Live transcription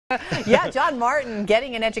Yeah, John Martin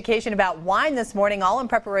getting an education about wine this morning, all in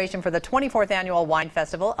preparation for the 24th Annual Wine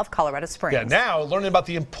Festival of Colorado Springs. Yeah, now learning about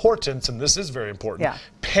the importance, and this is very important,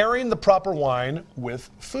 pairing the proper wine with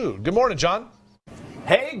food. Good morning, John.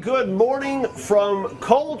 Hey, good morning from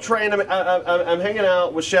Coltrane. I'm hanging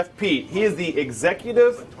out with Chef Pete. He is the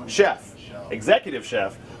executive chef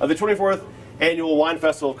of the 24th Annual Wine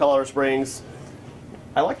Festival of Colorado Springs.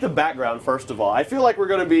 I like the background, first of all. I feel like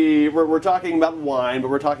we're talking about wine, but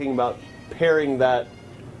we're talking about pairing that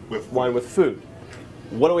with wine with food.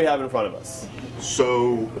 What do we have in front of us?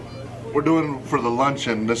 So we're doing for the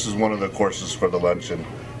luncheon, this is one of the courses for the luncheon.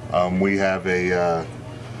 We have a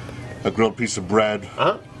grilled piece of bread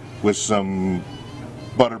with some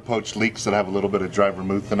butter poached leeks that have a little bit of dry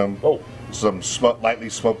vermouth in them. Some lightly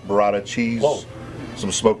smoked burrata cheese,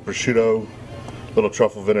 some smoked prosciutto, little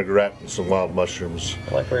truffle vinaigrette, and some wild mushrooms.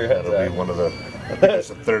 I like where your head's That'll be one of the, I think it's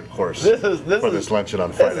the third course for this luncheon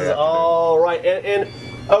on Friday afternoon. All right, and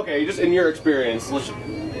okay, just in your experience,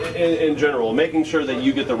 in general, making sure that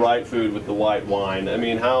you get the right food with the white wine. I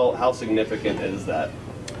mean, how significant is that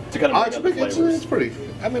to kind of bring up the flavors? It's pretty.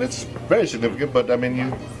 I mean, it's very significant, but I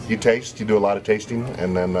mean, you taste, you do a lot of tasting,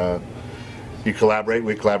 and then you collaborate.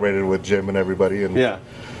 We collaborated with Jim and everybody, and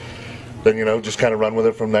then just kind of run with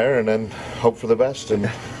it from there, and then hope for the best and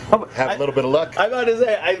have a little bit of luck. I'm about to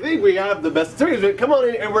say, I think we have the best. Come on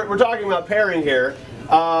in, and we're talking about pairing here.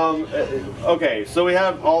 Okay, so we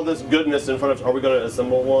have all this goodness in front of us. Are we going to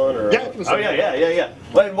assemble one? Or? Yeah. Yeah.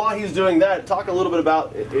 But while he's doing that, talk a little bit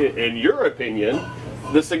about, in your opinion,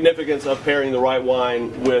 the significance of pairing the right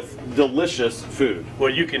wine with delicious food.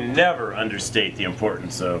 Well, you can never understate the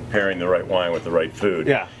importance of pairing the right wine with the right food.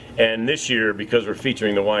 Yeah. And this year, because we're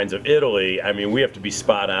featuring the wines of Italy, I mean, we have to be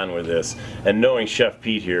spot on with this. And knowing Chef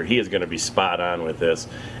Pete here, he is going to be spot on with this.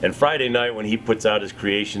 And Friday night, when he puts out his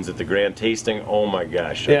creations at the grand tasting, oh my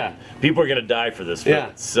gosh. I mean, people are going to die for this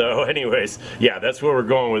food. So anyways, that's where we're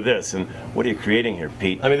going with this. And what are you creating here,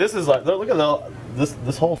 Pete? I mean, this is like, look at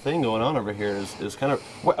this whole thing going on over here is kind of,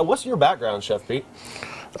 what's your background, Chef Pete?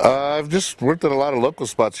 I've just worked at a lot of local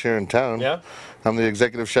spots here in town. Yeah? I'm the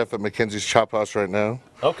executive chef at Mackenzie's Chop House right now.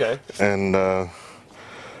 Okay. And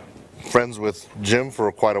friends with Jim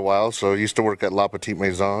for quite a while, so I used to work at La Petite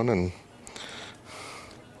Maison. And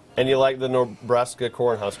you like the Nebraska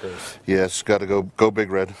Cornhuskers? Yes, got to go Big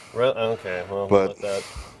Red. Really? Okay, well,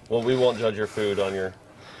 well, we won't judge your food on your...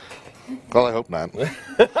 Well, I hope not.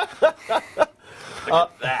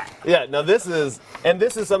 Yeah, now this is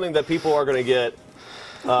something that people are going to get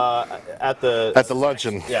at the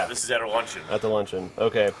luncheon. Yeah, this is at our luncheon. At the luncheon,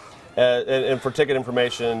 okay. And for ticket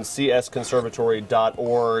information,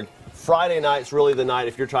 csconservatory.org. Friday night's really the night.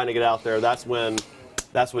 If you're trying to get out there, that's when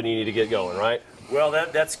you need to get going, right? Well,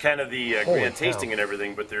 that's kind of the grand tasting and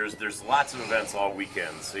everything, but there's lots of events all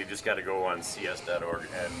weekend, so you just got to go on cs.org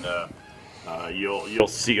and you'll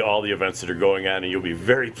see all the events that are going on, and you'll be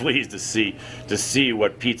very pleased to see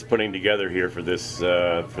what Pete's putting together here for this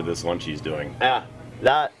lunch he's doing. Yeah,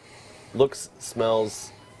 that looks,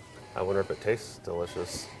 smells. I wonder if it tastes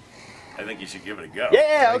delicious. I think you should give it a go.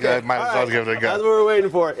 Yeah, okay. I might as well give it a go. That's what we're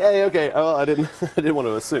waiting for. Yeah, okay. Well, I didn't want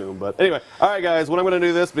to assume, but anyway. All right, guys. What I'm going to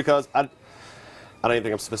do this because I don't even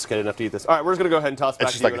think I'm sophisticated enough to eat this. All right, we're just going to go ahead and toss it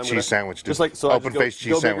back to you. It's just like a cheese sandwich, dude. Just like so. Open-faced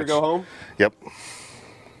cheese sandwich. Go big or go home. Yep.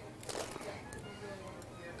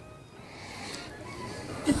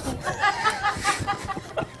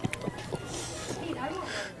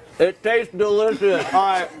 It tastes delicious. All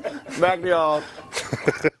right, back to y'all.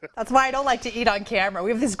 That's why I don't like to eat on camera.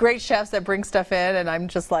 We have these great chefs that bring stuff in, and I'm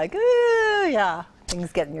just like, yeah,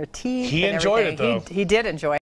 things get in your teeth. He enjoyed it, though. He did enjoy it.